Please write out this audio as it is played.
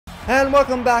And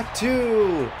welcome back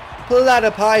to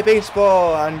Platypi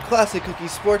Baseball on Classic Cookie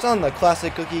Sports on the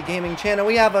Classic Cookie Gaming channel.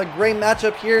 We have a great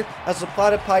matchup here as the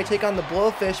Platypi take on the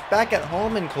Blowfish back at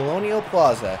home in Colonial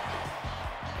Plaza.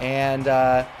 And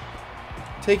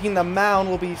taking the mound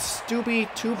will be Stubby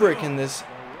Tubrick in this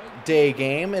day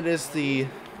game. It is the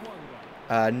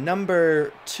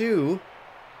number 2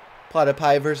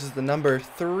 Platypi versus the number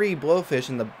 3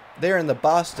 Blowfish. They're in the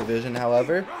Boss division,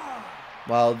 however,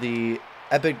 while the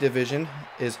Epic division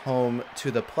is home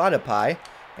to the Platypi.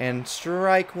 And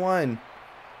strike one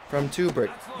from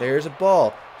Tubrick. There's a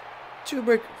ball.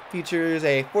 Tubrick features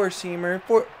a four-seamer,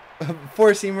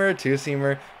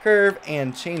 two-seamer, curve,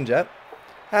 and changeup.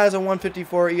 Has a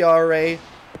 154 ERA,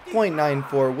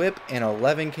 .94 WHIP, and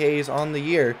 11 Ks on the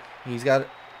year. He's got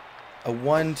a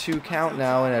 1-2 count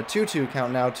now and a 2-2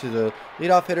 count now to the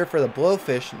leadoff hitter for the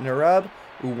Blowfish, Narub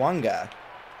Uwanga.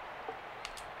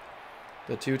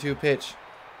 The 2-2 pitch.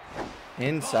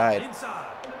 Inside.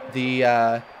 The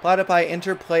Platypi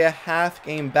interplay a half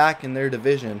game back in their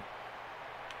division.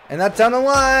 And that's down the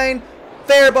line.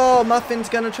 Fair ball. Muffin's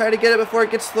going to try to get it before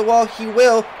it gets to the wall. He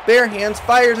will. Bare hands.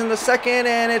 Fires in the second.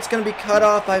 And it's going to be cut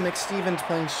off by McStevens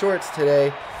playing shorts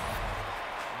today.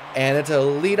 And it's a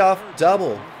leadoff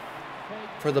double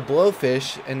for the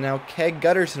Blowfish. And now Keg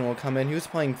Gutterson will come in. He was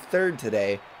playing third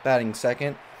today, batting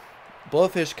second.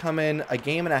 Blowfish come in a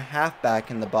game and a half back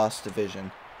in the Boss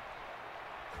division.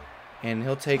 And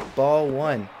he'll take ball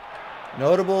one.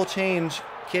 Notable change.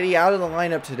 Kitty out of the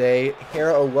lineup today.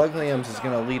 Hera O'Wugliams is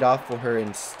going to lead off for her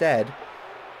instead.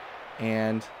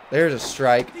 And there's a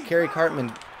strike. Carrie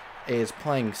Cartman is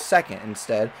playing second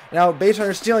instead. Now base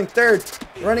runner stealing third.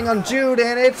 Running on Jude,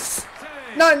 and it's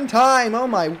not in time. Oh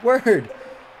my word.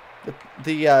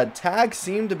 The tag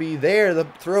seemed to be there. The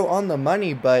throw on the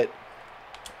money, but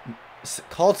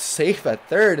called safe at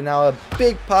third. And now a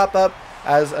big pop-up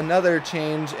as another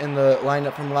change in the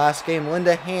lineup from last game.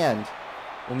 Linda Hand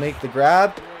will make the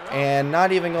grab, and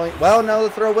not even going, well, no,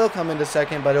 the throw will come into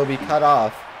second, but it'll be cut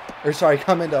off. Or sorry,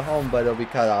 come into home, but it'll be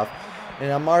cut off. And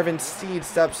now Marvin Steed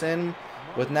steps in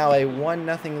with now a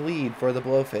 1-0 lead for the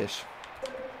Blowfish,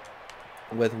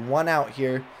 with one out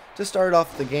here to start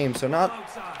off the game. So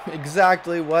not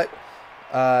exactly what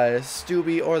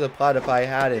Stubby or the Platypi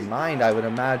had in mind, I would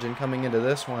imagine, coming into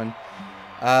this one.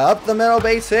 Up the middle,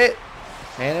 base hit.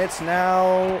 And it's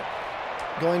now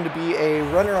going to be a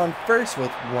runner on first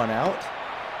with one out.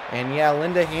 And yeah,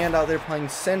 Linda Hand out there playing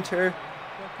center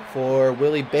for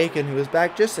Willie Bacon, who was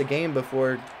back just a game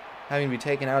before having to be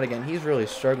taken out again. He's really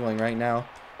struggling right now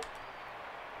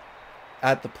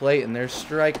at the plate. And there's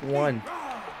strike one.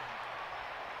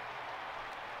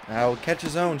 Now catch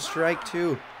his own, strike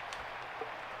two.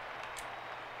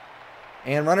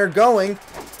 And runner going.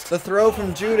 The throw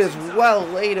from Jude is well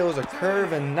late. It was a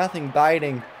curve and nothing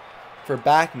biting for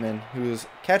Backman, who's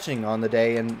catching on the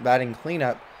day and batting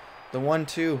cleanup. The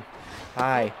 1-2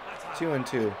 high,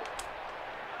 2-2.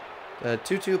 The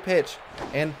 2-2 pitch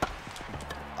and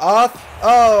off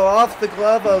the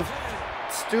glove of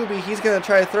Stubby. He's gonna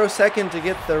try to throw second to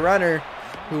get the runner,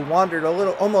 who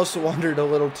almost wandered a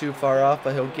little too far off,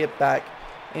 but he'll get back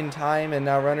in time. And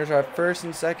now runners are at first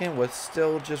and second with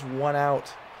still just one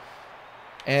out.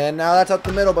 And now that's up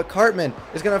the middle, but Cartman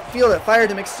is going to field it. Fire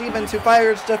to McStevens, who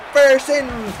fires to first in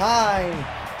time.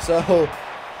 So,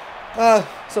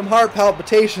 some heart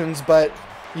palpitations, but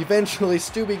eventually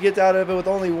Stubby gets out of it with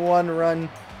only one run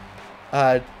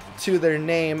to their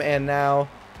name. And now,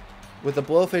 with the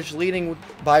Blowfish leading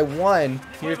by one,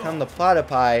 here come the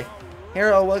Platypi.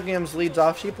 Hera Williams leads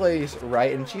off. She plays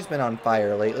right, and she's been on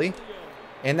fire lately.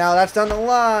 And now that's down the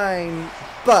line,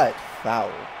 but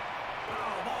foul.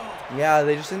 Yeah,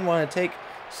 they just didn't want to take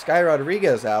Sky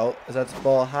Rodriguez out, as that's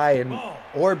ball high,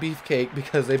 or Beefcake,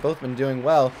 because they've both been doing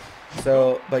well.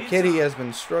 So, but Kitty has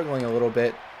been struggling a little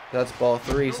bit. That's ball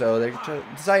 3, so they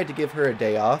decided to give her a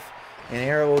day off. And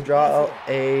Hera will draw out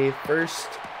a first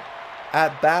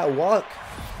at-bat walk.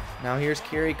 Now here's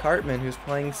Carrie Cartman, who's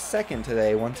playing second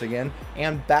today once again,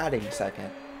 and batting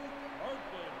second.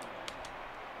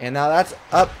 And now that's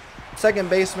up. Second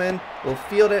baseman will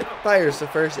field it, fires to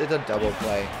first. It's a double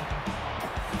play.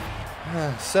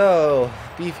 So,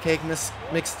 Beefcake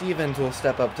McStevens will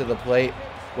step up to the plate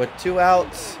with 2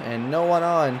 outs and no one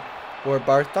on for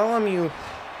Bartholomew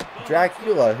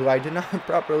Dracula, who I did not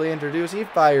properly introduce. He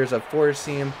fires a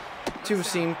 4-seam,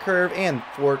 2-seam curve, and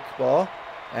fork ball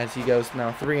as he goes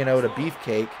now 3-0 to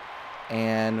Beefcake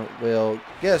and will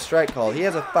get a strike call. He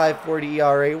has a 5.40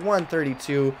 ERA,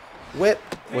 132 WHIP,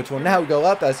 which will now go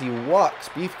up as he walks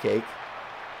Beefcake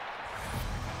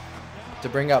to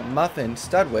bring up Muffin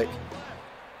Studwick.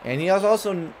 And he has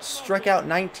also struck out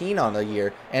 19 on the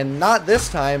year. And not this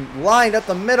time, lined up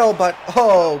the middle, but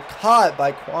oh, caught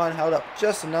by Quan, held up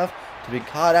just enough to be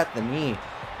caught at the knee.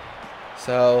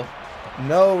 So,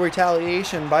 no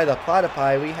retaliation by the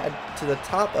Platypi. We head to the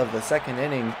top of the second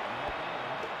inning.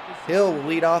 Hill will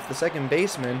lead off the second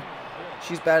baseman.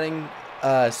 She's batting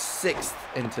 6th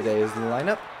in today's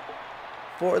lineup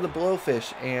for the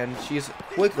Blowfish, and she's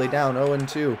quickly down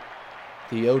 0-2.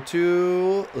 The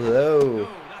 0-2 low.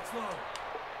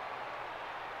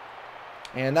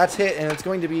 And that's hit, and it's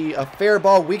going to be a fair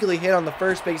ball. Weakly hit on the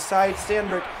first base side.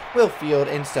 Sandberg will field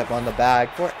and step on the bag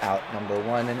for out number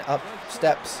 1, and up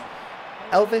steps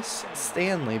Elvis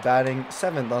Stanley, batting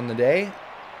 7th on the day.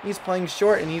 He's playing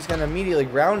short, and he's going to immediately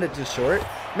ground it to short.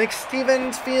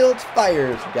 McStevens fields,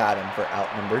 fires, got him for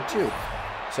out number 2.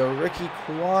 So Ricky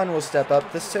Kwan will step up,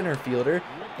 the center fielder,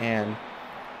 and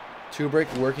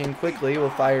Tubrick working quickly will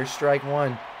fire strike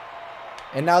 1.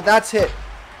 And now that's hit.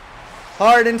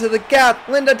 Hard into the gap.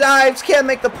 Linda dives, can't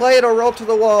make the play, it'll roll to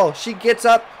the wall. She gets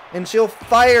up, and she'll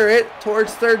fire it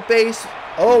towards third base.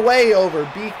 Oh, way over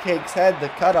Beefcake's head, the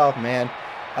cutoff man.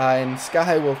 And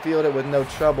Sky will field it with no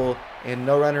trouble, and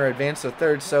no runner advanced to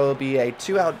third, so it'll be a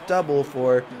 2-out double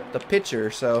for the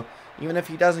pitcher. So even if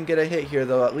he doesn't get a hit here,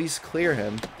 they'll at least clear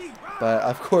him. But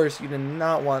of course, you do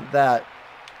not want that,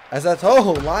 as that's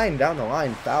line down the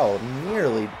line fouled.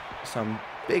 Nearly some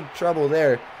big trouble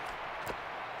there.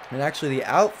 And actually the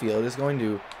outfield is going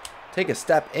to take a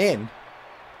step in,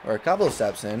 or a couple of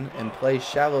steps in, and play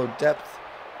shallow depth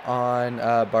on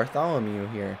Bartholomew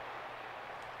here,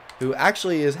 who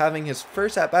actually is having his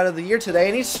first at-bat of the year today,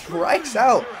 and he strikes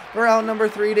out for out number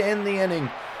 3 to end the inning.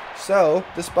 So,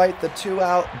 despite the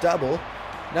 2-out double,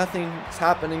 nothing's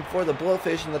happening for the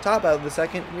Blowfish in the top out of the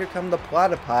second. Here come the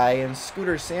Platypi, and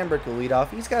Scooter Sandberg will lead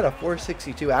off. He's got a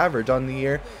 .462 average on the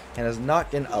year and has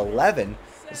knocked in 11,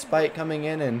 despite coming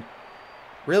in and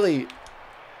really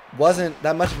wasn't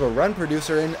that much of a run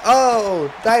producer. And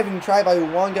diving try by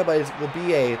Uwanga, but it will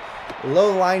be a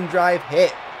low line drive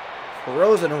hit.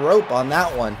 Frozen rope on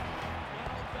that one.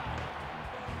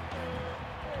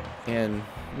 And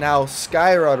now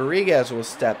Sky Rodriguez will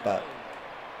step up.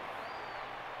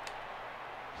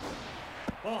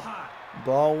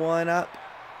 Ball 1 up.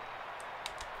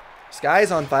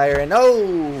 Sky's on fire, and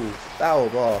foul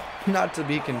ball. Not to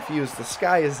be confused, the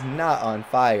Sky is not on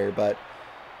fire, but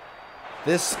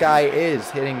this Sky is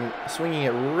swinging it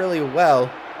really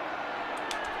well.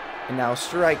 And now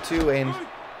strike 2, and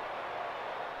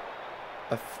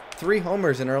 3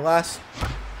 homers in her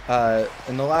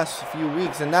in the last few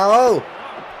weeks. And now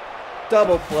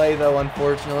double play, though.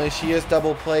 Unfortunately, she is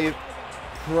double play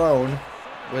prone,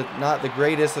 with not the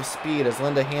greatest of speed, as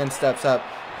Linda Hand steps up,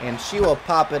 and she will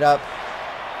pop it up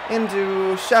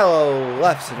into shallow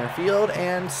left center field,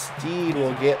 and Steed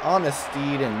will get on the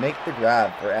Steed and make the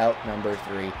grab for out number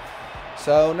 3.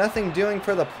 So nothing doing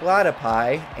for the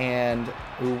Platypi, and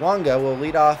Uwanga will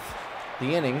lead off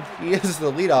the inning. He is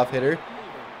the leadoff hitter,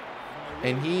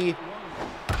 and he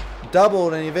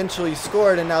doubled and eventually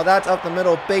scored, and now that's up the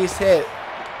middle, base hit,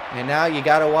 and now you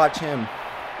gotta watch him.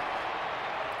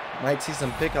 Might see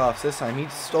some pickoffs this time. He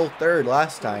stole third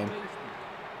last time.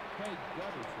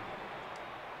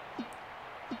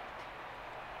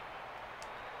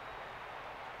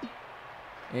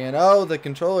 And the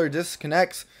controller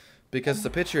disconnects because the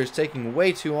pitcher is taking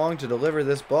way too long to deliver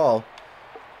this ball.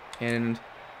 And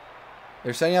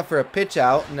they're setting up for a pitch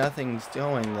out. Nothing's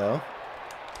going though.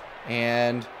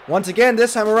 And once again,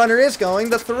 this time a runner is going.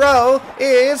 The throw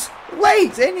is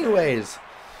late anyways.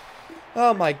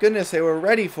 Oh my goodness, they were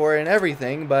ready for it and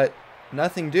everything, but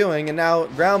nothing doing. And now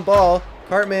ground ball.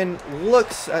 Cartman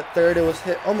looks at third. It was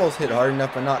almost hit hard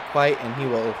enough, but not quite, and he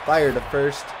will fire to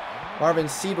first. Marvin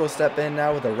Seed will step in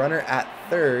now with a runner at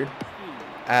third,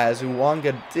 as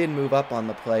Uwanga did move up on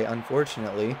the play,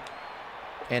 unfortunately.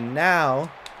 And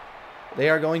now they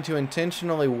are going to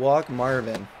intentionally walk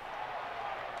Marvin,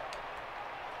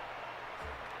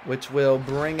 which will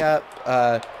bring up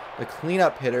the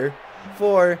cleanup hitter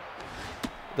for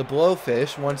the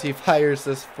Blowfish once he fires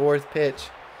this 4th pitch.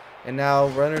 And now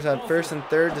runners on first and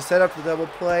third to set up the double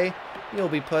play. He'll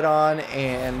be put on,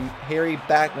 and Harry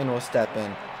Backman will step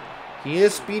in. He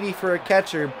is speedy for a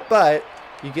catcher, but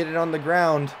you get it on the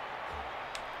ground.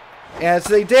 As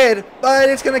they did, but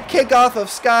it's going to kick off of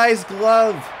Sky's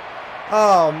glove.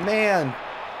 Oh, man.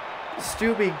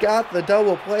 Stubby got the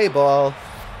double play ball,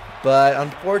 but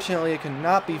unfortunately it could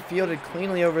not be fielded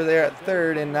cleanly over there at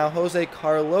third. And now Jose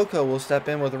Carloco will step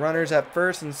in with runners at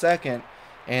first and second,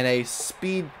 and a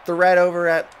speed threat over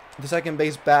at the second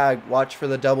base bag. Watch for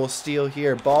the double steal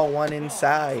here. Ball 1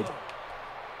 inside.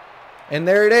 And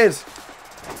there it is.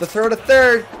 The throw to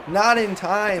third, not in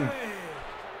time.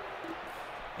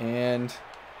 And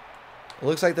it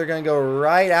looks like they're going to go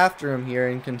right after him here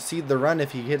and concede the run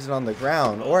if he hits it on the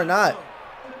ground. Or not.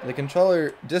 The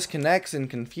controller disconnects in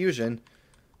confusion.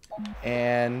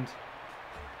 And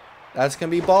that's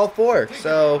going to be ball 4.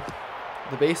 So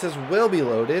the bases will be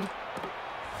loaded.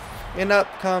 And up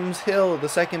comes Hill, the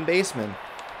second baseman.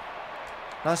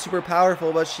 Not super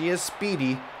powerful, but she is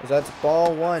speedy, as that's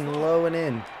ball 1, low and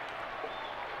in.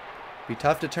 Be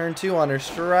tough to turn 2 on her.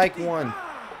 Strike 1.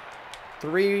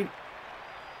 3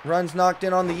 runs knocked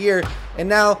in on the year, and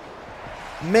now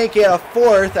make it a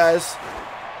 4th, as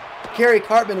Carrie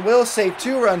Cartman will save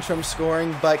 2 runs from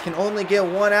scoring, but can only get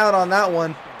 1 out on that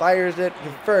one. Fires it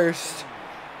to first,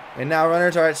 and now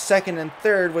runners are at second and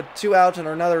third with 2 outs and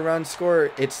another run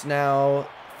score. It's now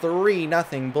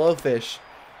 3-0 Blowfish.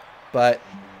 But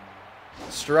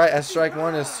as strike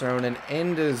 1 is thrown, an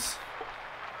end is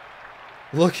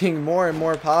looking more and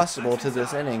more possible to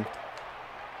this inning.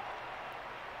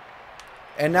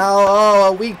 And now, oh,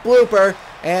 a weak blooper,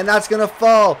 and that's going to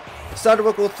fall.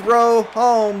 Sutterwick will throw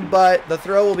home, but the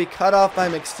throw will be cut off by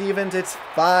McStevens. It's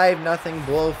 5-0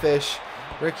 Blowfish.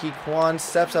 Ricky Kwan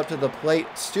steps up to the plate.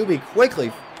 Stubbe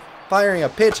quickly firing a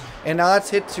pitch, and now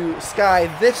that's hit to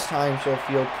Sky. This time she'll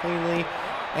field cleanly,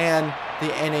 and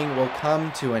the inning will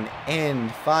come to an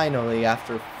end finally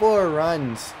after 4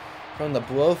 runs from the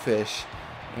Blowfish.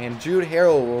 And Jude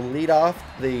Harrell will lead off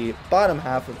the bottom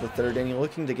half of the 3rd inning,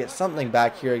 looking to get something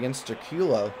back here against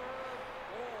Tequila.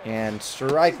 And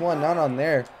strike 1, not on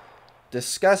there.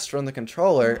 Disgust from the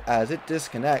controller as it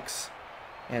disconnects.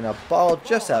 And a ball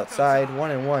just outside,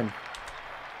 1-1.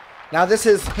 Now this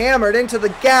is hammered into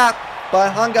the gap,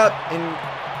 but hung up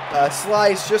and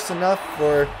sliced just enough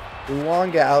for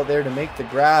Luonga out there to make the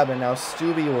grab, and now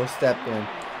Stubbe will step in.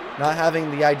 Not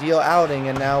having the ideal outing,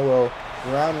 and now will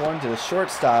ground 1 to the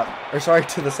shortstop, or sorry,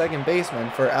 to the second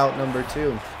baseman for out number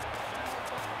 2.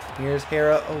 Here's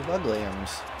Hera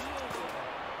O'Williams.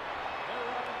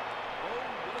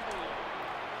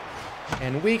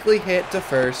 And weakly hit to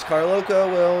first.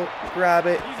 Carloco will grab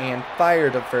it and fire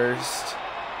to first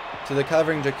to the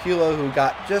covering Jaculo, who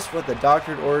got just what the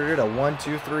doctor ordered, a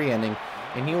 1-2-3 inning.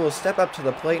 And he will step up to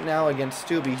the plate now against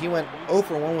Stubbe. He went 0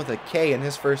 for 1 with a K in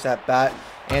his first at-bat.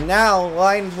 And now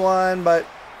lines 1, but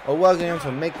O'Williams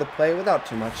will make the play without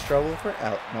too much trouble for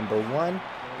out number 1.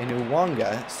 And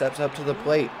Uwanga steps up to the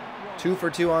plate. 2 for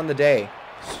 2 on the day.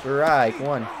 Strike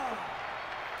 1.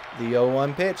 The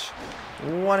 0-1 pitch.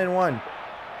 1-1.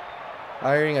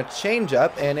 Firing a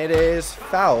changeup, and it is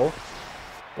foul.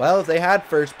 Well, if they had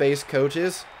first base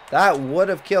coaches, that would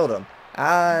have killed him.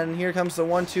 And here comes the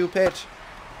 1-2 pitch.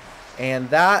 And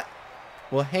that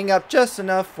will hang up just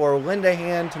enough for Linda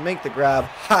Hand to make the grab.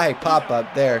 High pop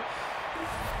up there.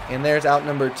 And there's out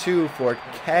number 2 for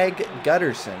Keg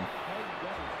Gutterson.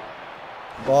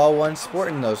 Ball 1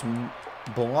 sporting those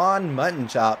blonde mutton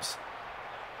chops.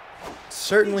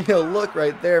 Certainly a look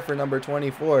right there for number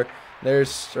 24. There's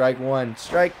strike 1.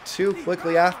 Strike 2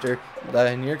 quickly after.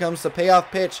 And here comes the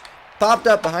payoff pitch. Popped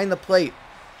up behind the plate.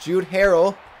 Jude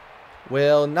Harrell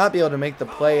will not be able to make the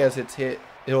play as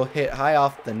it'll hit high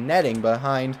off the netting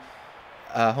behind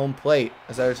home plate.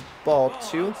 As there's ball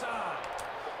 2.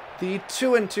 The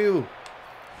 2-2.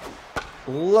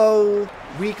 Low,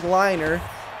 weak liner.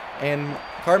 And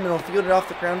Cartman will field it off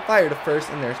the ground, fire to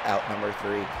first, and there's out number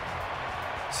 3.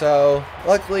 So,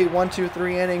 luckily,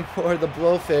 1-2-3 inning for the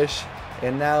Blowfish.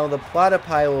 And now the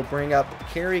Platypi will bring up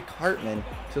Carrie Cartman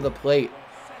to the plate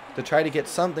to try to get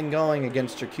something going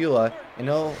against Tequila. And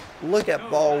he'll look at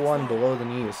ball 1 below the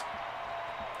knees.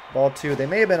 Ball 2. They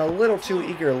may have been a little too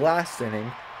eager last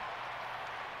inning,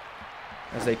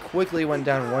 as they quickly went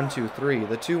down 1-2-3.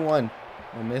 The 2-1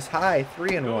 will miss high,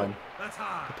 3-1.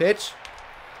 The pitch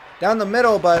down the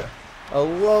middle, but a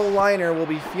low liner will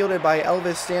be fielded by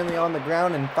Elvis Stanley on the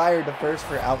ground and fired to first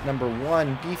for out number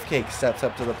 1. Beefcake steps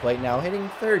up to the plate now, hitting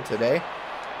third today.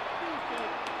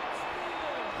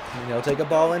 And he'll take a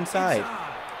ball inside.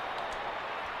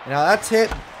 Now that's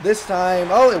hit this time.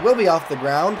 Oh, it will be off the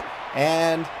ground.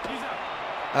 And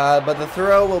but the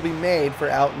throw will be made for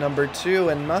out number 2,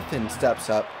 and Muffin steps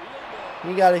up.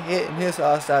 He got a hit in his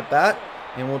last at bat,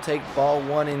 and will take ball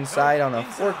 1 inside on a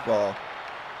fork ball.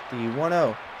 The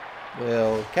 1-0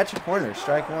 will catch a corner,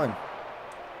 strike 1.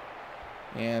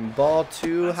 And ball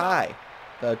 2 high.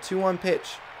 The 2-1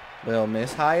 pitch will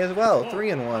miss high as well,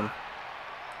 3-1.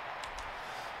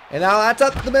 And now that's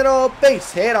up the middle,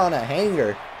 base hit on a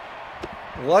hanger.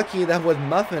 Lucky that with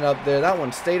Muffin up there, that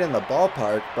one stayed in the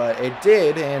ballpark, but it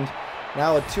did, and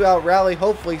now a 2-out rally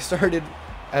hopefully started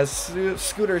as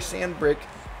Scooter Sandbrick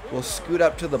will scoot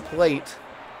up to the plate.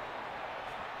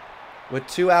 with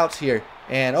 2 outs here.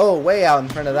 And, oh, way out in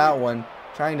front of that one.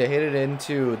 Trying to hit it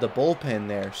into the bullpen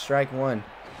there. Strike 1.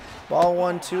 Ball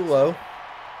 1 too low.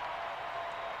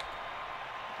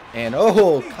 And,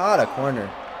 oh, caught a corner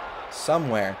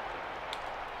somewhere.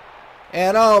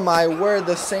 And, oh, my word,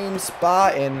 the same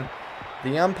spot. And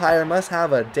the umpire must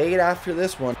have a date after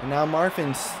this one. And now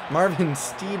Marvin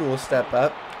Steed will step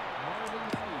up.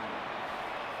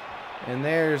 And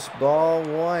there's ball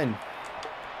 1.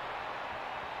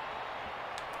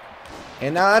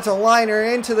 And now that's a liner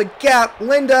into the gap.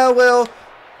 Linda will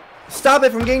stop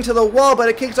it from getting to the wall, but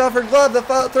it kicks off her glove. The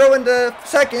throw into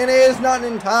second is not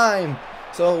in time.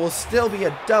 So it will still be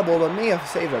a double, but may have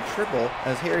saved a triple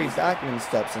as Harry Backman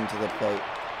steps into the plate.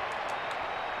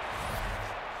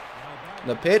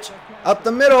 The pitch up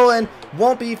the middle and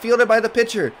won't be fielded by the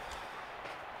pitcher.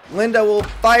 Linda will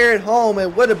fire it home.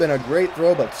 It would have been a great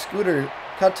throw, but Scooter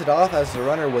cut it off as the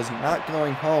runner was not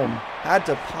going home. Had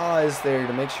to pause there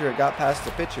to make sure it got past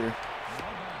the pitcher.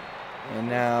 And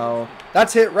now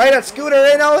that's hit right at Scooter,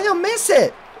 and oh, he'll miss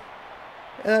it.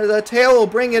 The tail will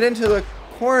bring it into the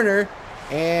corner,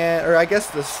 or I guess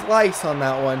the slice on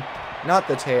that one, not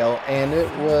the tail, and it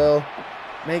will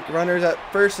make runners at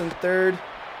first and third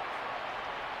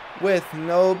with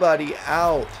nobody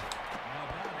out.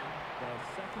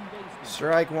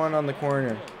 Strike 1 on the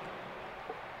corner.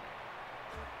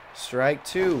 Strike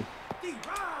 2.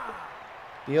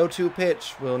 The 0-2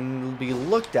 pitch will be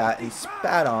looked at and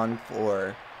spat on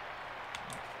for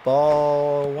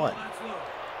ball 1.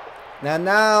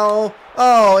 Now,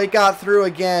 oh, it got through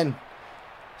again.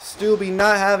 Stubby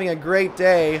not having a great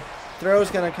day. Throw's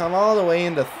going to come all the way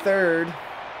into third.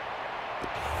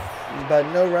 But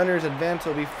no runners advance.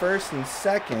 Will be first and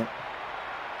second.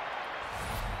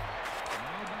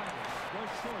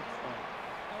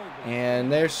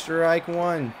 And there's strike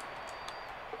 1.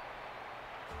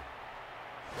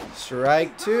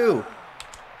 Strike 2.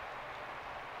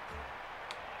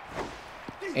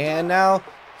 And now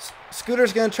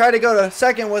Scooter's going to try to go to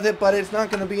second with it, but it's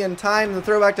not going to be in time. The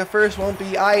throw back to first won't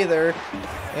be either.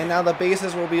 And now the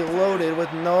bases will be loaded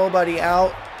with nobody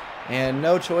out and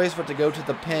no choice but to go to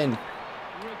the pin.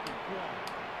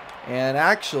 And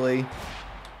actually,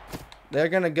 they're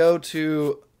going to go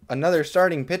to another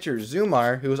starting pitcher,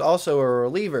 Zumar, who's also a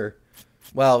reliever.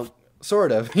 Well,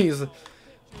 sort of. He's a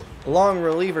long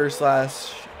reliever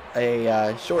slash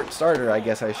a short starter, I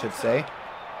guess I should say.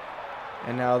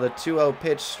 And now the 2-0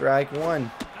 pitch, strike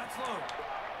 1.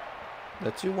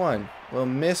 The 2-1 will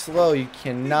miss low. You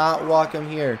cannot walk him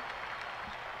here.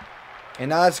 And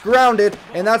now it's grounded,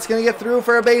 and that's going to get through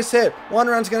for a base hit. One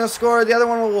run's going to score. The other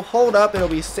one will hold up. It'll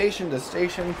be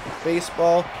station-to-station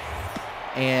baseball.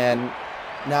 And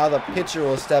now the pitcher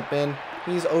will step in.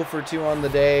 He's 0 for 2 on the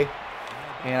day.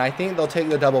 And I think they'll take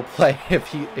the double play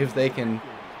if they can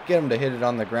get him to hit it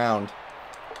on the ground.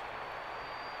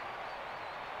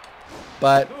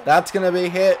 But that's going to be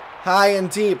hit high and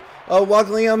deep. Oh,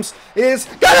 Williams is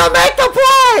going to make the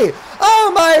play!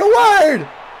 Oh, my word!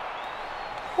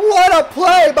 What a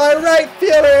play by right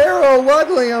fielder Errol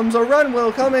Williams. A run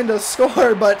will come in to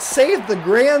score, but saved the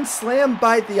grand slam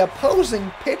by the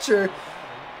opposing pitcher,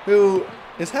 who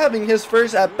is having his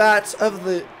first at-bats of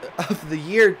the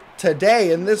year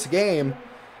today in this game.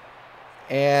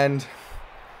 And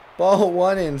ball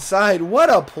 1 inside.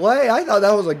 What a play. I thought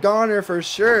that was a goner for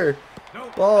sure.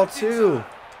 Ball 2.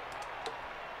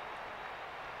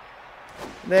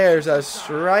 There's a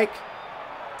strike.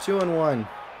 2-1.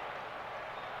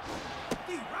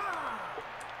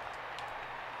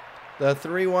 The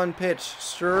 3-1 pitch,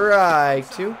 strike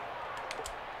 2.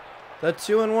 The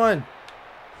 2-1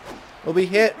 will be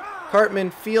hit. Cartman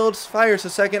fields, fires to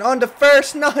second, on to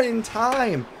first, not in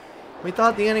time. We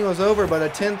thought the inning was over, but a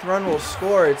 10th run will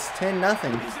score. It's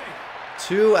 10-0.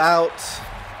 2 outs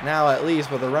now at least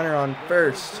with a runner on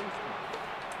first.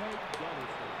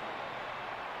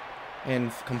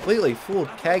 And completely fooled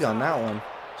Keg on that one.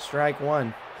 Strike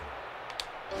 1.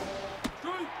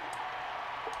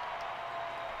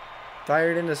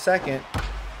 Fired into second.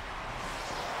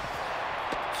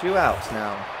 2 outs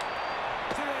now.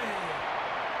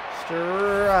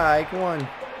 Strike 1.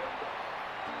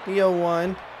 The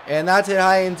 0-1. And that's it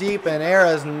high and deep, and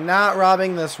Era's not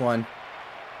robbing this one.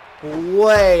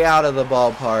 Way out of the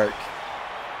ballpark.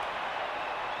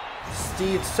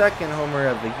 Steve's second homer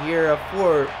of the year. A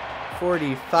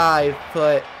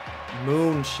 445-foot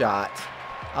moonshot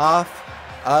off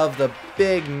of the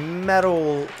big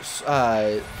metal,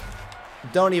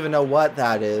 don't even know what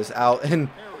that is, out in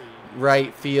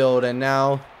right field. And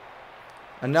now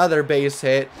another base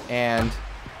hit, and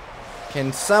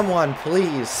can someone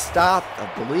please stop the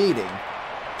bleeding?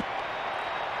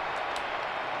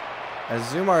 as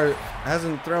Zumar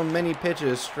hasn't thrown many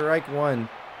pitches. Strike one.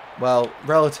 Well,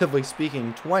 relatively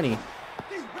speaking, 20.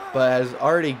 But has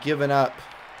already given up,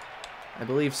 I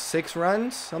believe, 6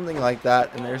 runs? Something like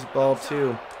that. And there's ball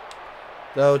 2.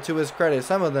 Though, to his credit,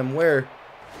 some of them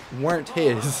weren't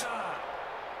his.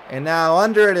 And now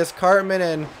under it is Cartman,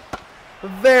 and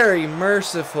very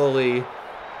mercifully,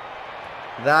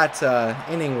 that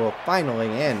inning will finally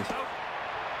end.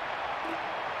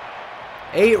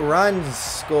 8 runs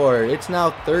scored. It's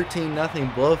now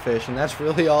 13-0 Blowfish, and that's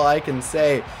really all I can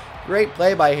say. Great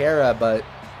play by Hera, but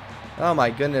oh my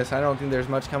goodness, I don't think there's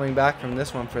much coming back from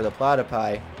this one for the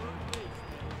Platypi.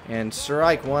 And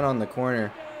strike one on the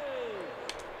corner.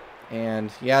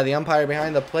 And yeah, the umpire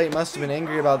behind the plate must have been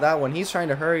angry about that one. He's trying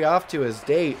to hurry off to his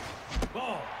date,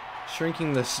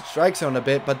 shrinking the strike zone a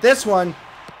bit. But this one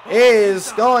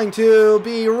is going to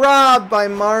be robbed by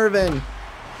Marvin.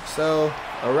 So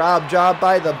a rob job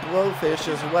by the Blowfish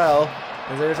as well,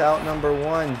 as there's out number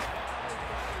 1.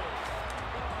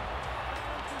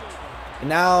 And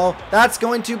now that's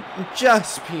going to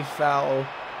just be foul.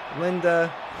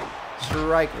 Linda,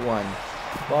 strike 1.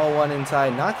 Ball 1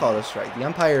 inside, not called a strike. The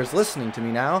umpire is listening to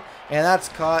me now, and that's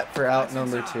caught for out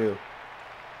number 2.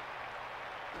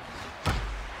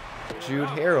 Jude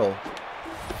Harrell,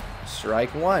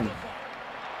 strike 1.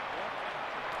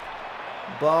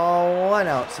 Ball 1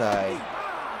 outside.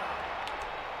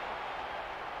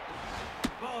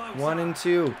 1 and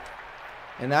 2.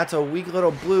 And that's a weak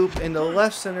little bloop into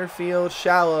left center field.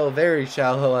 Shallow, very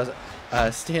shallow,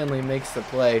 as Stanley makes the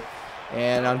play.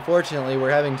 And unfortunately,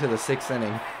 we're heading to the 6th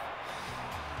inning.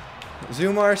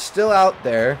 Zumar still out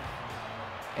there.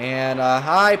 And a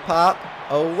high pop.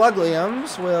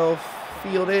 O'Wugliams will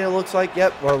field it. It looks like,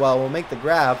 yep, or well, we'll make the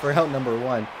grab for out number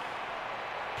 1.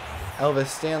 Elvis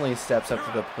Stanley steps up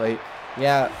to the plate.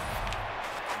 Yeah,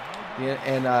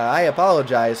 and I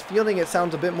apologize. Fielding it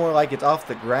sounds a bit more like it's off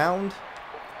the ground.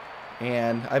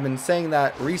 And I've been saying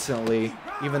that recently,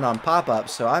 even on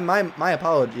pop-ups. So my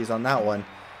apologies on that one.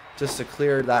 Just to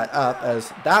clear that up,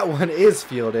 as that one is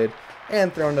fielded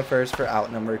and thrown to first for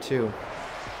out number 2.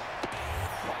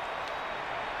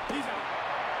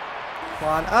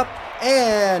 Quan up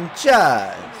and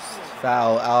just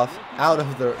foul off out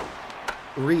of the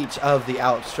reach of the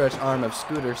outstretched arm of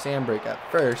Scooter Sandbrick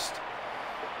at first.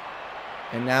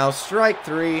 And now strike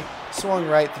 3, swung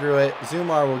right through it.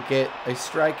 Zumar will get a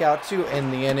strikeout to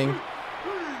end the inning.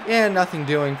 And nothing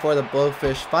doing for the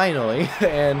Blowfish finally.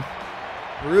 And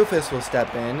Rufus will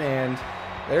step in, and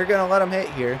they're going to let him hit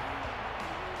here.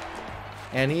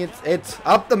 And it's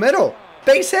up the middle.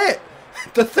 Base hit!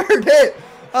 The 3rd hit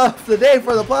of the day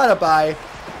for the Platypi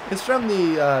is from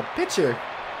the pitcher.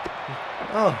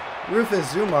 Oh,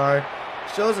 Rufus Zumar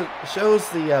shows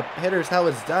the hitters how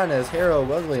it's done, as Harrow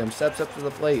Williams steps up to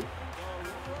the plate.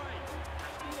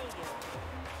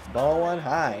 Ball 1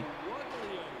 high.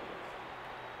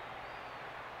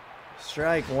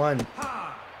 Strike 1.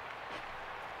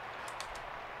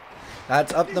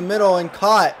 That's up the middle and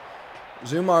caught.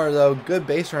 Zumar, though, good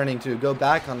base running to go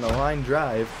back on the line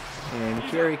drive. And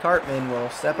Kerry Cartman will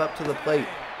step up to the plate.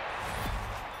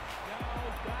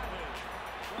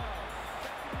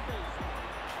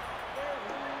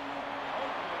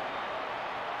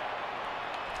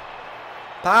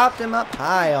 Popped him up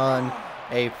high on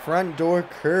a front door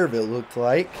curve, it looked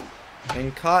like.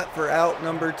 And caught for out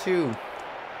number 2.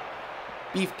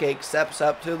 Beefcake steps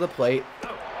up to the plate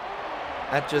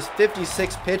at just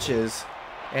 56 pitches.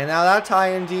 And now that's high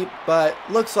and deep, but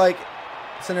looks like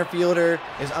center fielder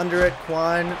is under it.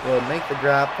 Quan will make the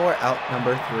grab for out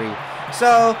number 3.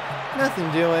 So,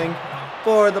 nothing doing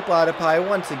for the Platypi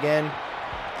once again.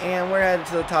 And we're headed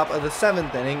to the top of the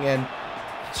 7th inning, and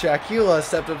Chacula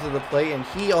stepped up to the plate, and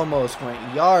he almost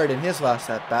went yard in his last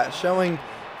at-bat, showing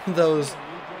those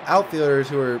outfielders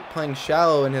who were playing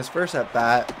shallow in his first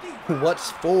at-bat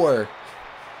what's for.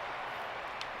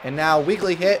 And now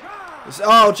weakly hit.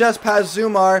 Oh, just past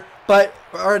Zumar, but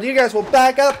you guys will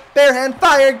back up. Barehand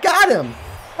fire, got him.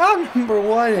 Out number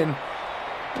 1, and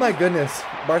my goodness,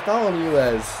 Bartholomew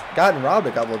has gotten robbed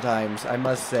a couple times, I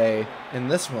must say, in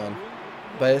this one.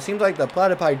 But it seems like the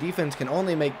Platypi defense can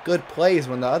only make good plays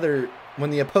when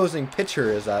the opposing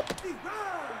pitcher is up.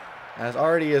 As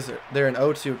already is there an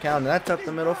 0-2 count, and that's up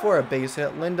the middle for a base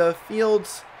hit. Linda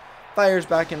fields, fires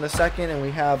back into second, and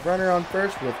we have runner on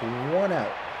first with 1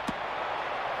 out.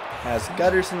 As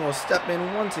Gutterson will step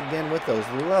in once again with those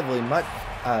lovely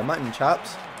mutton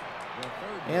chops.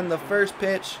 And the first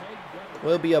pitch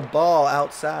will be a ball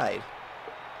outside.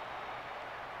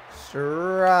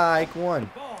 Strike 1.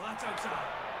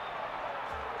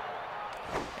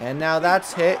 And now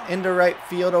that's hit into right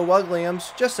field.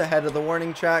 O'Wugliams just ahead of the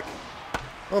warning track.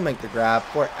 will make the grab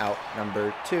for out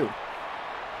number 2.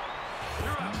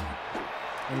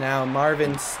 And now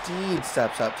Marvin Steed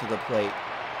steps up to the plate.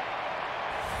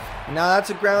 And now that's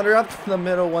a grounder up to the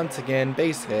middle once again,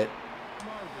 base hit.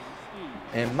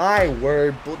 And my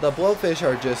word, the Blowfish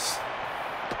are just,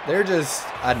 they're just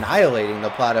annihilating the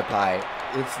Platypi.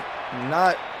 It's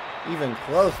not even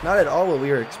close, not at all what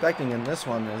we were expecting in this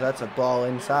one, as that's a ball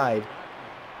inside.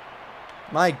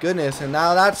 My goodness, and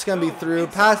now that's going to be through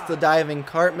past the diving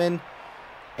Cartman.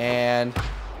 And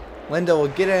Linda will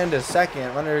get it into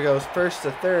second. Runner goes first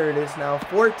to third. It's now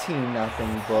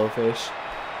 14-0 Blowfish.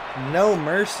 No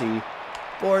mercy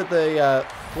for the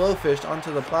Blowfish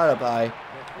onto the Platypi.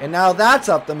 And now that's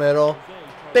up the middle.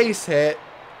 Base hit.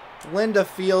 Linda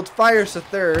Field fires to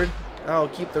third. I'll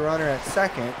keep the runner at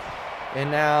second.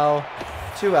 And now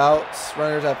 2 outs.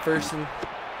 Runners at first and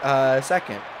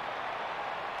second.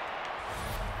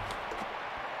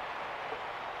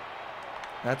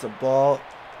 That's a ball.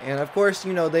 And of course,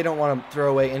 you know, they don't want to throw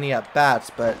away any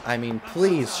at-bats, but I mean,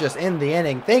 please just end the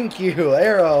inning. Thank you.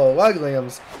 Arrow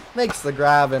Williams makes the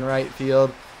grab in right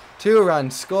field. 2-run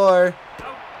score.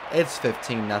 It's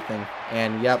 15-0.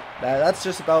 And yep, that's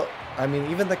just about, I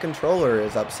mean, even the controller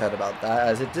is upset about that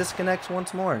as it disconnects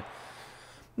once more.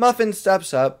 Muffin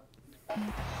steps up.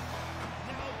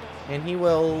 And he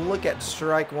will look at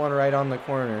strike 1 right on the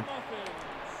corner.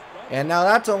 And now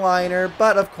that's a liner,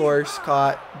 but of course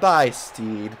caught by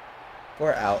Steed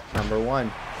for out number 1.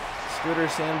 Scooter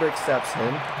Sandberg steps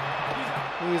in.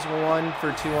 He's 1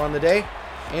 for 2 on the day.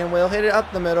 And will hit it up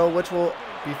the middle, which will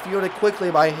be fielded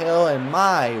quickly by Hill. And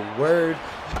my word,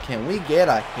 can we get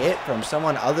a hit from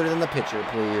someone other than the pitcher,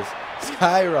 please?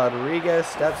 Sky Rodriguez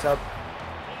steps up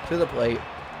to the plate.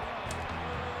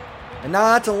 And now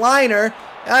that's a liner,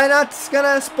 and that's going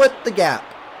to split the gap.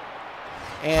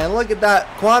 And look at that.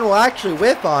 Quan will actually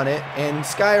whiff on it, and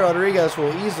Sky Rodriguez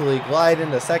will easily glide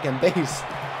into second base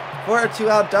for a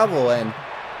 2-out double. And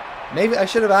maybe I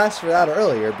should have asked for that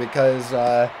earlier because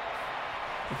it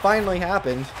finally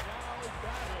happened.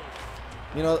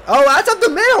 You know, oh, that's up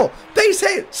the middle. Base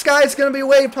hit. Sky's going to be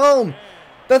waved home.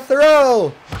 The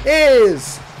throw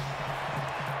is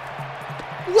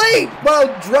late. Well,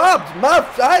 dropped.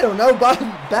 Muffed. I don't know. By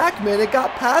Backman, it got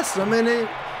past him, and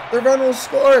the run will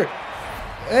score.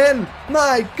 And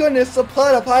my goodness, the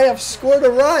Platypi have scored a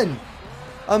run.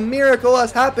 A miracle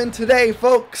has happened today,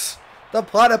 folks. The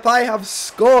Platypi have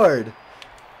scored.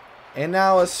 And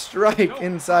now a strike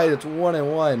inside. It's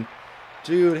 1-1.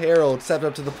 Jude Harold stepped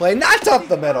up to the plate. That's up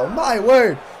the middle. My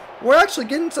word. We're actually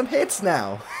getting some hits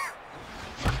now.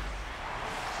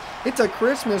 It's a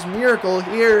Christmas miracle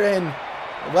here in,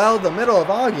 well, the middle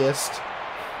of August.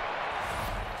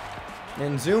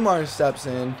 And Zumar steps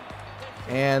in.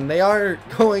 And they are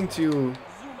going to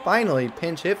finally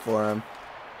pinch hit for him.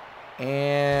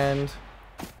 And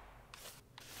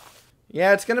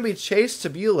yeah, it's going to be Chase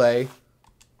Tabule.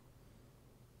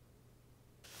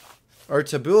 Or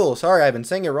Tabule. Sorry, I've been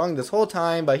saying it wrong this whole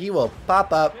time. But he will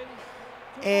pop up.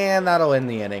 And that'll end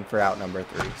the inning for out number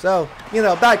 3. So, you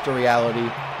know, back to reality.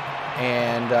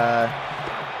 And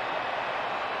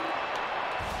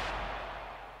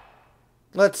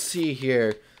let's see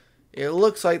here. It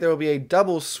looks like there will be a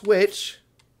double switch.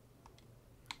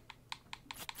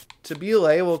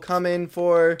 Tabule will come in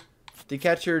for the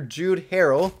catcher Jude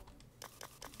Harrell.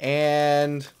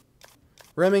 And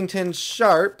Remington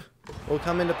Sharp will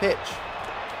come in to pitch.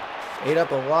 Ate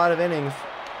up a lot of innings.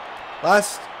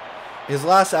 His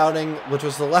last outing, which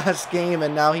was the last game,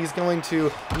 and now he's going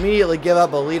to immediately give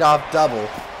up a leadoff double.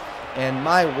 And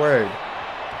my word,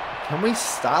 can we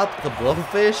stop the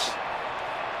Blowfish?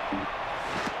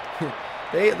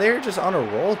 They're just on a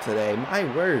roll today. My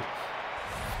word.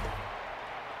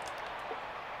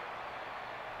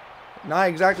 Not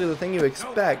exactly the thing you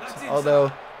expect.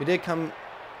 Although we did come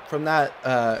from that,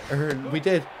 or we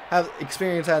did have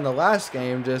experience that in the last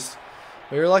game. Just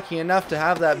we were lucky enough to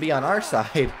have that be on our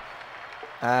side.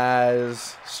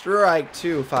 As strike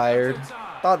 2 fired.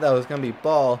 Thought that was going to be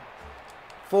ball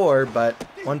 4, but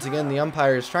once again the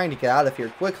umpire is trying to get out of here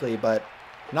quickly, but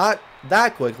not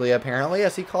that quickly apparently,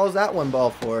 as he calls that one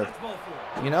ball 4.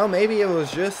 You know, maybe it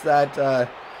was just that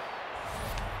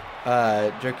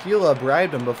Dracula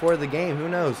bribed him before the game. Who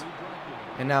knows?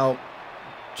 And now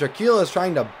Dracula is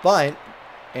trying to bunt,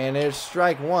 and it's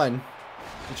strike 1.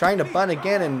 He's trying to bunt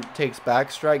again and takes back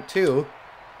strike 2,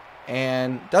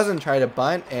 and doesn't try to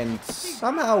bunt and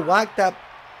somehow whacked that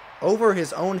over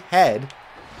his own head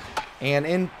and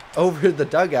in over the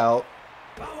dugout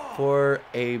for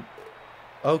a.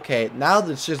 Okay, now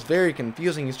that's just very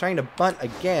confusing. He's trying to bunt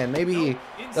again. Maybe he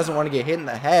doesn't want to get hit in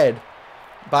the head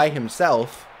by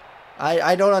himself.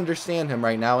 I don't understand him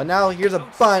right now. And now here's a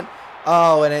bunt.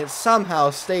 Oh, and it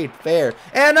somehow stayed fair.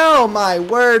 And oh my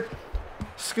word,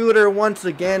 Scooter once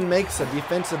again makes a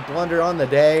defensive blunder on the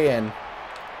day.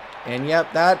 And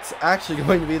yep, that's actually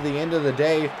going to be the end of the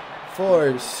day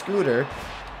for Scooter.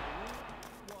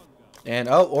 And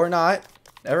oh, or not.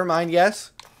 Never mind,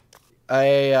 yes.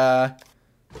 And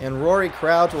Rory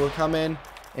Crouch will come in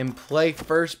and play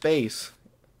first base.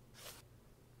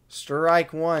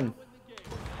 Strike one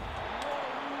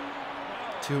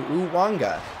to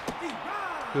Uwanga,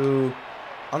 who,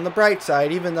 on the bright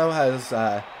side, even though has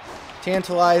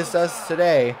tantalized us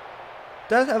today,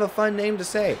 does have a fun name to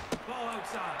say.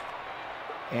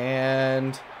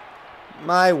 And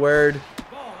my word,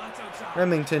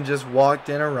 Remington just walked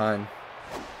in a run.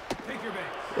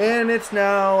 And it's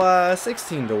now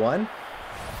 16-1.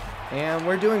 And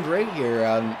we're doing great here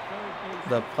on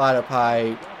the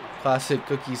Platypi Classic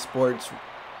Cookie Sports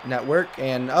Network.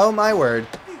 And oh my word.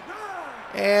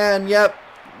 And yep,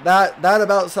 that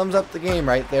about sums up the game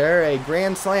right there. A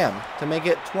grand slam to make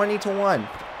it 20-1.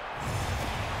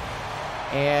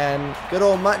 And good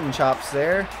old mutton chops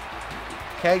there.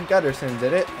 Keg Gutterson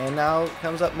did it. And now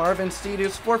comes up Marvin Steed,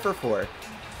 who's 4 for 4.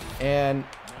 And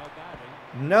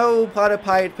no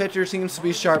Platypi pitcher seems to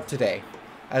be sharp today,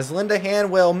 as Linda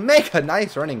Hand will make a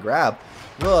nice running grab.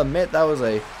 We'll admit that was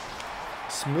a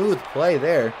smooth play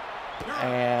there.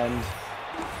 And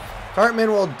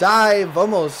Cartman will dive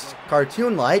almost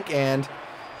cartoon-like and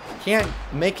can't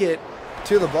make it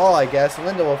to the ball, I guess.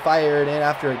 Linda will fire it in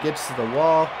after it gets to the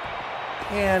wall.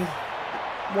 And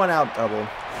 1 out double,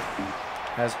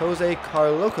 as Jose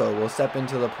Carloco will step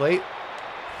into the plate.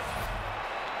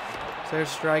 So there's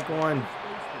strike one.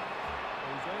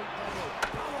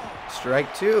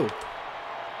 Strike two.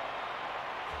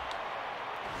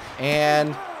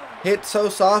 And hit so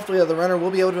softly that the runner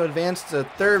will be able to advance to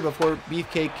third before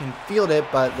Beefcake can field it,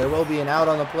 but there will be an out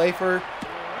on the play for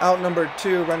out number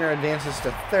 2. Runner advances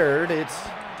to third. It's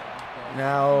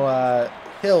now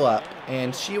Hill up,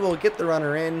 and she will get the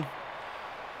runner in.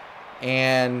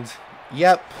 And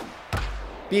yep,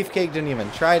 Beefcake didn't even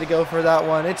try to go for that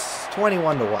one. It's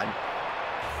 21-1.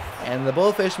 And the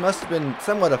Blowfish must have been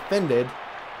somewhat offended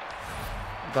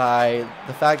by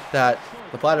the fact that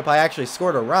the Platypi actually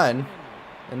scored a run.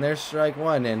 And there's strike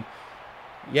one. And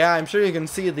yeah, I'm sure you can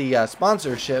see the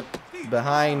sponsorship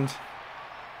behind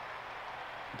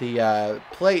the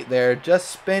plate there. Just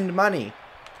spend money.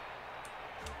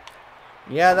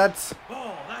 Yeah, that's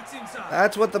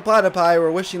what the Platypi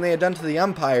were wishing they had done to the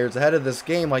umpires ahead of this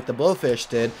game, like the Blowfish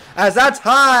did, as that's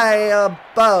high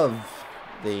above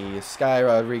the Sky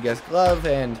Rodriguez glove.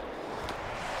 And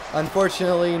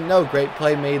unfortunately, no great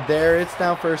play made there. It's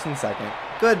now first and second.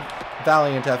 Good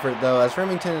valiant effort, though, as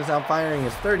Remington is now firing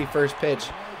his 31st pitch.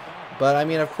 But, I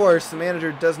mean, of course, the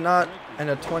manager does not, in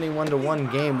a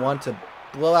 21-1 game, want to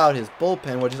blow out his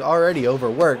bullpen, which is already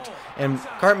overworked. And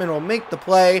Cartman will make the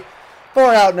play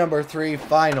for out number 3,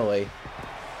 finally.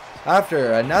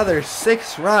 After another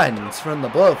 6 runs from the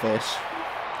Blowfish,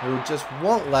 who just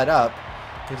won't let up.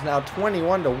 It's now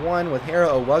 21-1 with Hera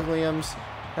O'Wugliams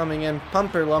coming in.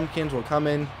 Pumper Lumpkins will come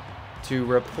in to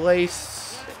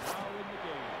replace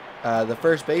the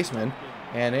first baseman,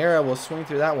 and Hera will swing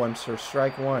through that one for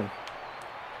strike one.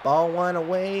 Ball one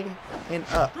away and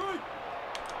up.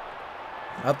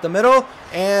 Up the middle,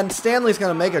 and Stanley's going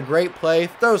to make a great play.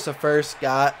 Throws to first,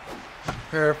 got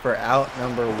her for out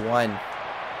number 1.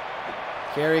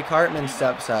 Carrie Cartman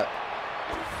steps up.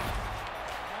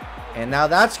 And now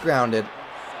that's grounded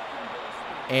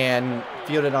and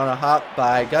fielded on a hop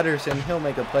by Gutterson. He'll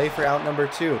make a play for out number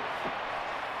 2.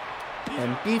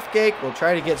 And Beefcake will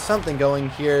try to get something going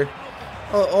here,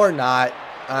 or not.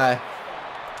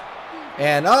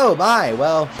 And oh my,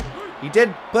 well, he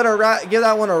did give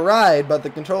that one a ride, but the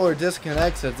controller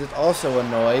disconnects as it's also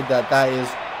annoyed that is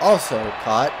also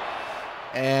caught.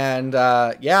 And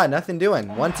yeah, nothing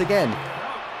doing once again,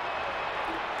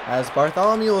 as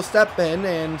Bartholomew will step in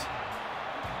and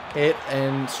hit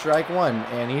and strike one.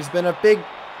 And he's been a big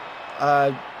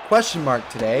question mark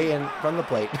today and from the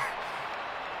plate.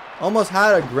 Almost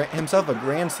had himself a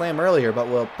grand slam earlier, but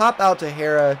will pop out to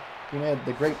Hera, who made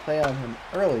the great play on him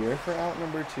earlier for out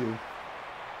number 2.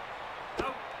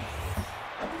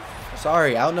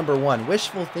 Sorry, out number 1.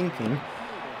 Wishful thinking,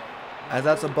 as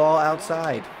that's a ball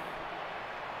outside.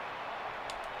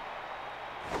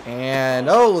 And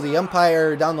oh, the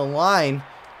umpire down the line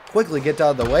quickly gets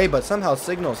out of the way, but somehow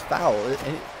signals foul,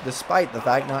 despite the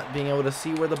fact not being able to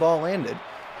see where the ball landed.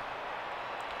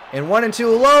 And 1 and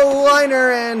 2, low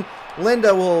liner, and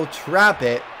Linda will trap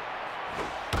it.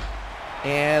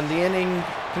 And the inning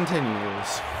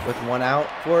continues with one out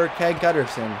for Keg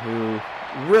Gutterson, who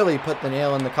really put the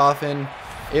nail in the coffin,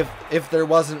 if there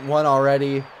wasn't one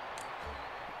already,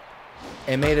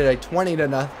 and made it a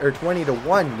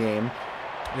 20-1 game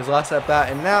his last at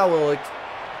bat. And now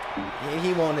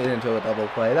he won't hit into a double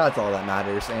play. That's all that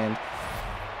matters. And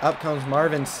up comes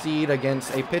Marvin Steed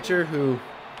against a pitcher who,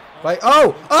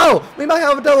 we might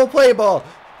have a double play ball.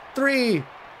 3.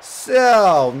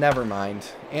 So, never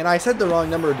mind. And I said the wrong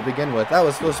number to begin with. That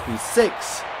was supposed to be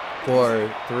 6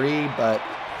 for 3, but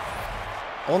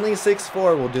only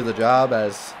 6-4 will do the job,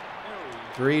 as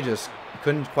 3 just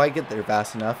couldn't quite get there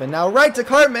fast enough. And now right to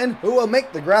Cartman, who will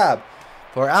make the grab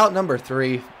for out number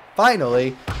 3,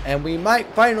 finally. And we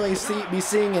might finally be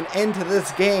seeing an end to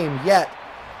this game yet,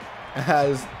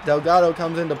 as Delgado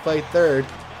comes into play third.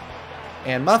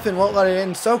 And Muffin won't let it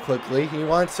in so quickly. He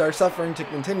wants our suffering to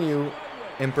continue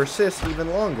and persist even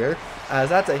longer, as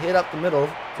that's a hit up the middle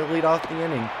to lead off the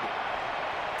inning.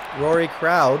 Rory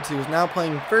Crowds, who's now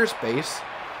playing first base,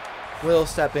 will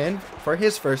step in for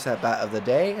his first at-bat of the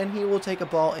day, and he will take a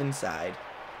ball inside.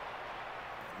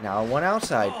 Now one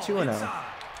outside, 2-0.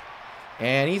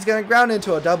 And he's going to ground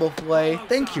into a double play.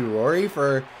 Thank you, Rory,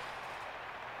 for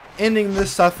ending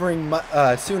this suffering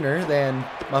sooner than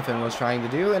Muffin was trying to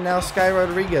do. And now Sky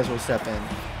Rodriguez will step in,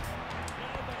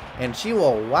 and she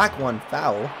will whack one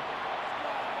foul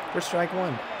for strike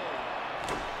 1.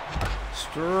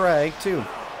 Strike 2.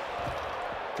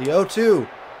 The 0-2.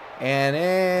 And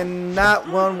then that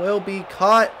one will be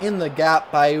caught in the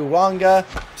gap by Uwanga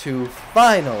to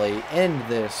finally end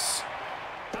this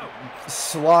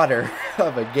slaughter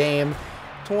of a game.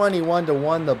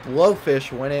 21-1. The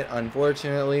Blowfish win it,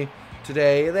 unfortunately.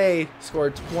 Today they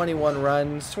scored 21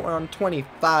 runs on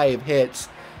 25 hits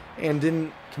and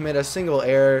didn't commit a single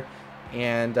error.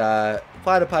 And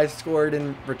Platypi scored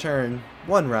in return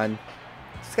 1 run,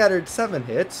 scattered 7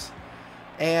 hits,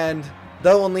 and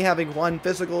though only having 1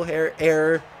 physical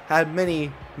error, had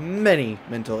many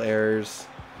mental errors.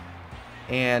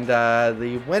 And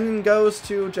the win goes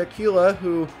to Jacula,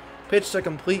 who pitched a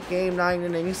complete game, 9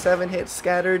 innings, 7 hits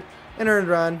scattered, an earned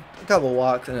run, a couple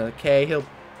walks, and a K. He'll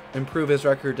improve his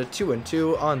record to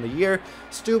 2-2 on the year.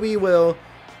 Stubby will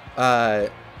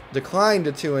decline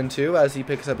to 2-2 as he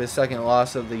picks up his second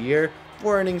loss of the year.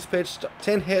 4 innings pitched,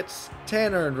 10 hits,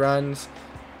 10 earned runs,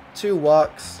 2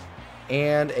 walks,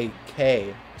 and a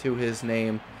K to his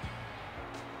name.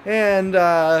 And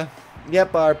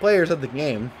yep, our players of the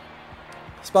game,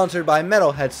 sponsored by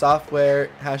Metalhead Software,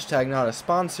 hashtag not a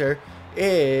sponsor,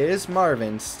 is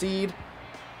Marvin Steed,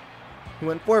 who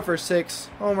went 4 for 6,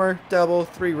 homer, double,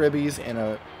 3 ribbies,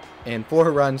 and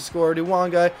 4 runs scored.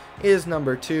 Uwanga is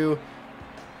number 2,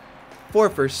 4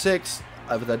 for 6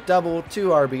 with a double, 2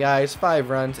 RBIs, 5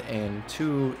 runs, and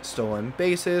 2 stolen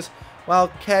bases. While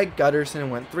Keg Gutterson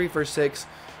went 3 for 6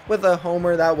 with a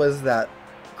homer. That was that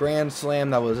grand slam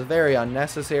that was very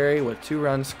unnecessary, with 2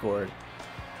 runs scored.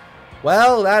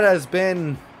 Well, that has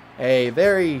been a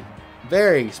very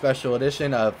special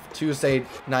edition of Tuesday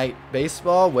Night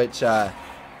Baseball, which, or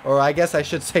I guess I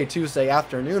should say Tuesday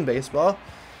Afternoon Baseball,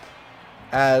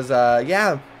 as,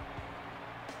 yeah,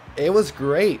 it was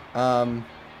great.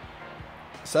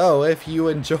 So if you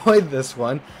enjoyed this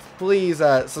one, please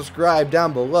subscribe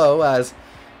down below, as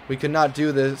we could not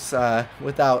do this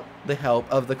without the help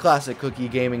of the Classic Cookie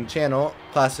Gaming channel,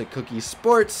 Classic Cookie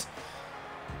Sports.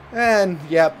 And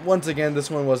yep, once again,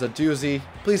 this one was a doozy.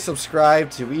 Please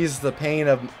subscribe to ease the pain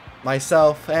of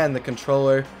myself and the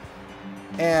controller.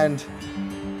 And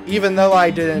even though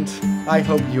I didn't, I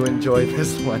hope you enjoyed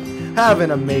this one. Have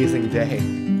an amazing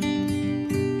day.